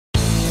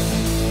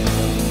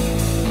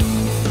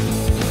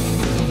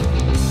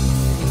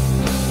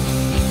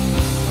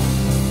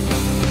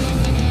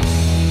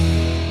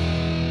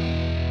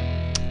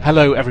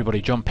Hello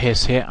everybody, John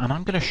Pierce here, and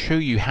I'm going to show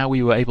you how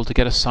we were able to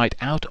get a site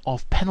out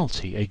of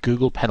penalty, a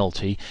Google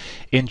penalty,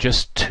 in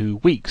just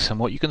 2 weeks. And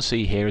what you can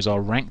see here is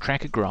our rank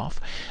tracker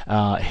graph.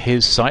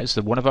 His site is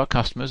one of our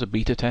customers, a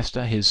beta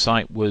tester. His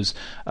site was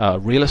a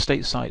real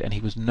estate site, and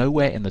he was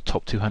nowhere in the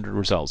top 200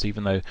 results.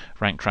 Even though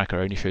rank tracker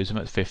only shows him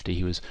at 50,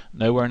 he was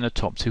nowhere in the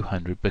top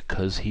 200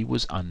 because he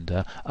was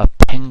under a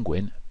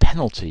Penguin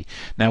penalty.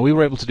 Now, we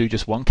were able to do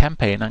just one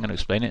campaign. I'm going to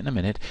explain it in a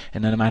minute,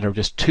 and in a matter of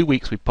just 2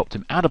 weeks we popped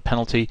him out of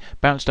penalty,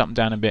 bounced up and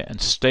down a bit,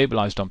 and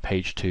stabilized on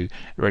page 2,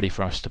 ready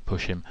for us to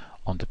push him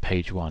onto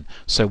page 1.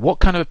 So what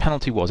kind of a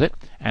penalty was it,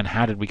 and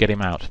how did we get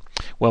him out?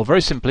 Well,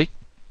 very simply,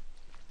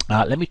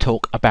 let me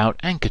talk about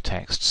anchor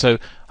text. So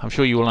I'm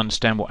sure you will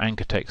understand what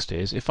anchor text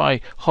is. If I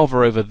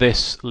hover over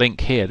this link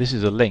here, this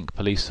is a link,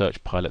 police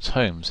search pilots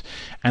homes,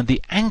 and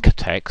the anchor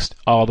text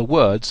are the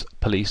words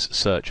police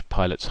search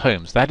pilots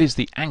homes. That is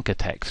the anchor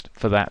text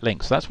for that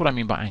link. So that's what I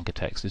mean by anchor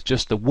text. It's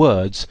just the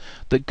words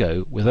that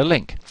go with a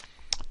link.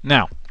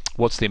 Now,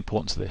 what's the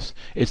importance of this?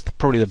 It's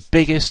probably the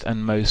biggest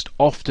and most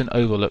often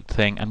overlooked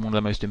thing, and one of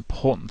the most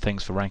important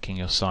things for ranking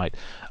your site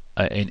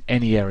in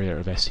any area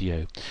of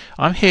SEO.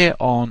 I'm here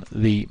on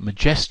the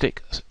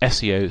Majestic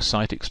SEO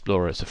Site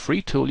Explorer. It's a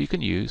free tool you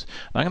can use.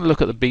 I'm going to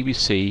look at the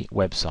BBC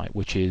website,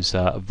 which is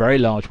a very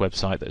large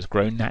website that has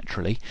grown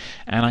naturally,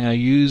 and I'm going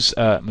to use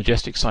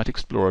Majestic Site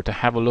Explorer to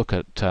have a look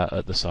at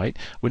the site.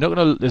 We're not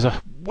going to. There's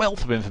a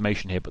wealth of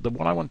information here, but the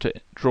one I want to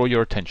draw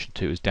your attention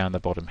to is down the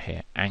bottom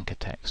here, anchor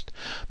text.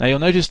 Now you'll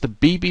notice the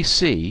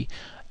BBC.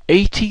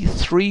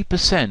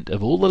 83%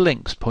 of all the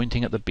links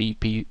pointing at the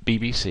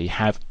BBC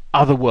have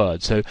other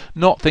words, so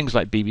not things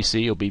like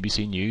BBC or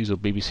BBC News or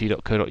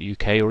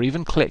bbc.co.uk or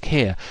even click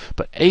here,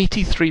 but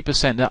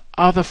 83% are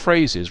other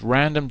phrases,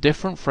 random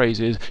different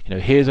phrases. You know,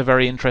 here's a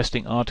very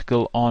interesting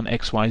article on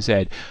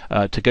XYZ,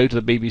 to go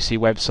to the BBC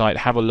website,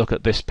 have a look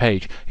at this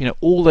page. You know,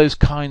 all those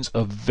kinds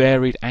of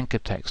varied anchor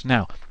text.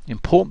 Now,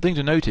 important thing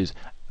to note is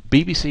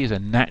BBC is a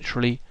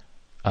naturally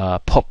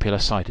popular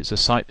site. It's a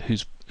site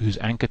whose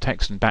anchor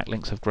text and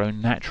backlinks have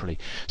grown naturally.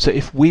 So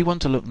if we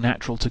want to look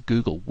natural to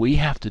Google, we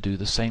have to do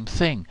the same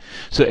thing.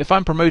 So if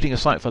I'm promoting a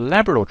site for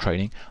Labrador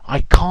training,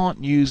 I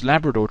can't use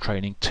Labrador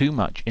training too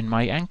much in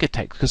my anchor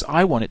text because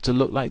I want it to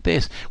look like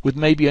this, with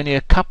maybe only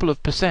a couple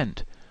of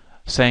percent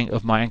saying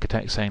of my anchor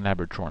text saying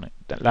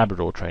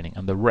Labrador training,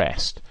 and the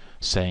rest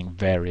saying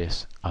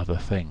various other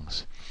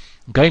things.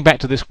 Going back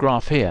to this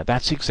graph here,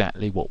 that's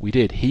exactly what we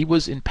did. He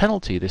was in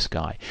penalty, this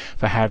guy,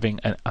 for having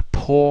a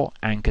poor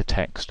anchor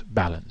text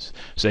balance.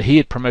 So he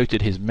had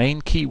promoted his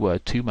main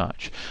keyword too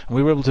much, and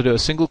we were able to do a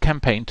single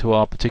campaign to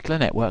our particular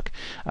network,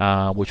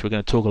 which we're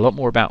going to talk a lot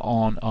more about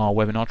on our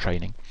webinar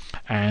training,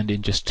 and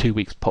in just 2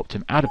 weeks popped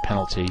him out of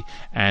penalty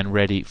and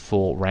ready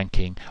for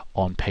ranking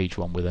on page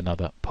 1 with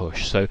another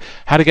push. So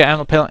how to get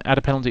out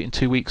of penalty in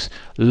 2 weeks,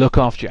 look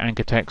after your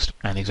anchor text,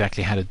 and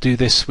exactly how to do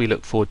this we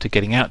look forward to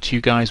getting out to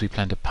you guys. We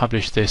plan to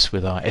publish this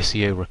with our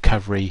SEO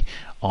recovery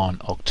on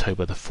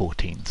October the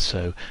 14th.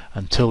 So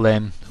until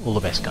then, all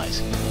the best,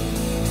 guys.